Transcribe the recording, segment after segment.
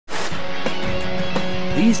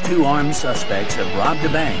These two armed suspects have robbed a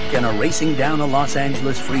bank and are racing down a Los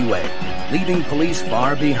Angeles freeway, leaving police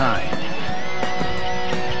far behind.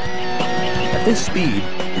 At this speed,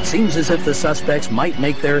 it seems as if the suspects might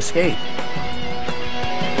make their escape.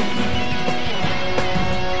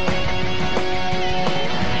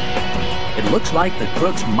 It looks like the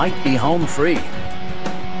crooks might be home free.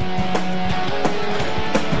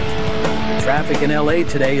 The traffic in LA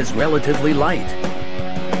today is relatively light.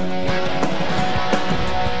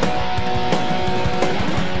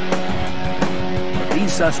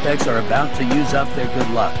 These suspects are about to use up their good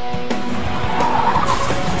luck.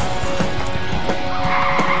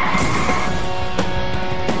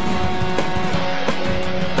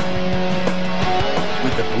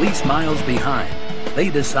 With the police miles behind, they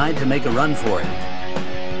decide to make a run for it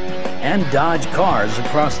and dodge cars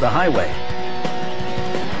across the highway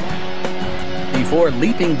before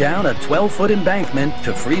leaping down a 12-foot embankment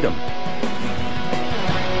to freedom.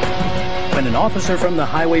 When an officer from the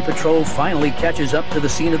highway patrol finally catches up to the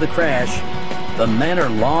scene of the crash, the men are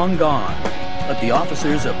long gone, but the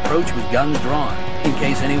officers approach with guns drawn in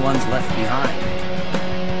case anyone's left behind.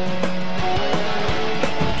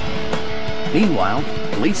 Meanwhile,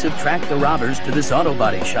 police have tracked the robbers to this auto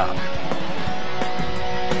body shop.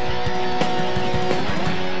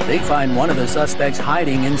 They find one of the suspects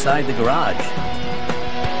hiding inside the garage.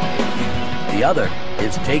 The other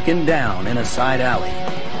is taken down in a side alley.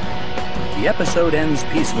 The episode ends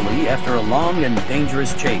peacefully after a long and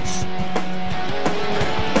dangerous chase.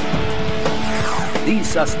 These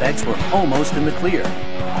suspects were almost in the clear.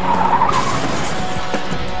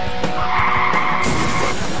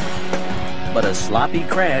 But a sloppy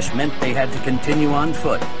crash meant they had to continue on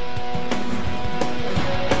foot.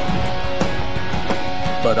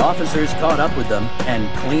 But officers caught up with them and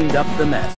cleaned up the mess.